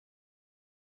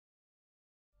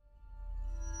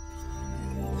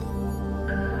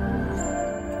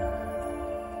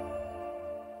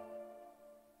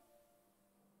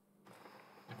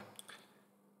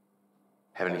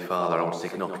Heavenly Father, I want to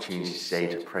take an opportunity today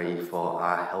to pray for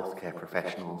our healthcare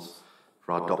professionals,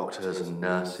 for our doctors and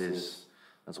nurses,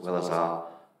 as well as our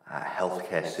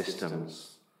healthcare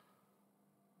systems.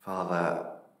 Father,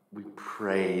 we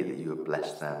pray that you would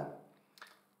bless them,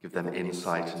 give them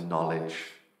insight and knowledge.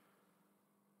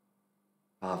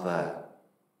 Father,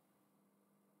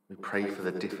 we pray for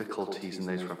the difficulties in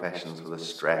those professions, for the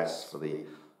stress, for the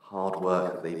hard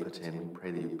work that they put in. We pray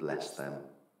that you bless them.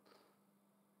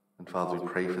 And Father, we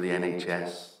pray for the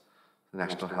NHS, the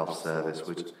National Health Service.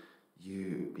 Would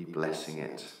you be blessing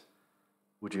it?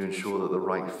 Would you ensure that the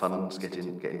right funds get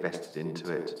invested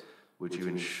into it? Would you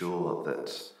ensure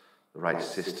that the right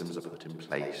systems are put in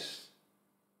place?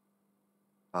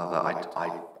 Father,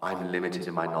 I'm limited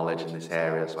in my knowledge in this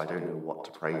area, so I don't know what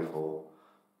to pray for.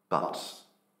 But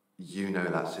you know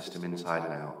that system inside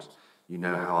and out. You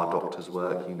know how our doctors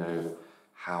work. You know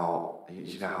how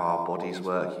our bodies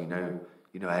work. You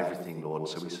know everything, Lord. And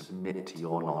so we submit to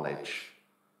your knowledge.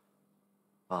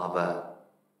 Father,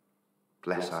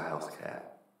 bless our healthcare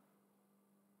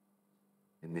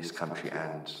in this country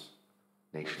and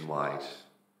nationwide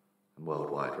and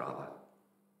worldwide, rather.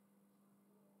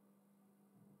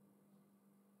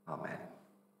 Amen.